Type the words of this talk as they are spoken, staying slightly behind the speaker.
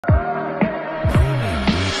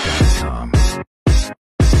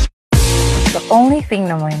only thing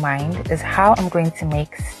on my mind is how I'm going to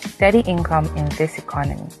make steady income in this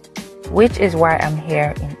economy, which is why I'm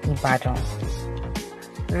here in Ibadan.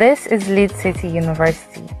 This is Leadcity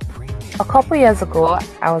University. A couple years ago,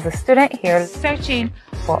 I was a student here searching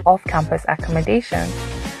for off-campus accommodation,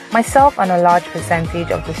 myself and a large percentage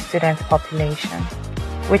of the student population,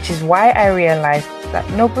 which is why I realized that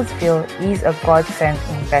Noblesville is a God-sent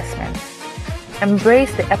investment.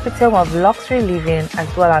 Embrace the epitome of luxury living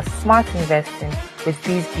as well as smart investing with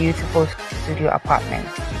these beautiful studio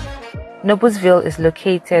apartments. Noblesville is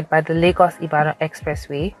located by the Lagos-Ibadan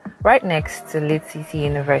Expressway, right next to Leadcity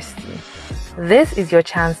University. This is your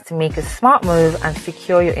chance to make a smart move and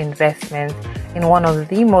secure your investment in one of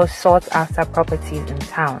the most sought-after properties in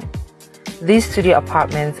town. These studio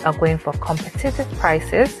apartments are going for competitive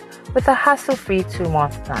prices with a hassle-free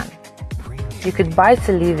 2-month plan. You could buy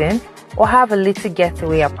to live in or have a little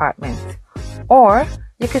getaway apartment. Or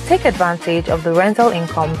you could take advantage of the rental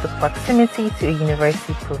income the proximity to a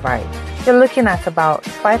university provides. You're looking at about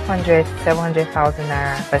 500 to 700,000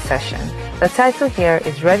 Naira per session. The title here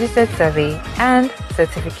is Registered Survey and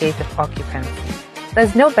Certificate of Occupancy.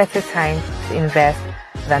 There's no better time to invest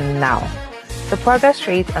than now. The progress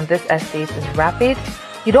rate on this estate is rapid.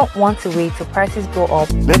 You don't want to wait till prices go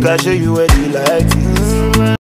up. Make I show you what you like.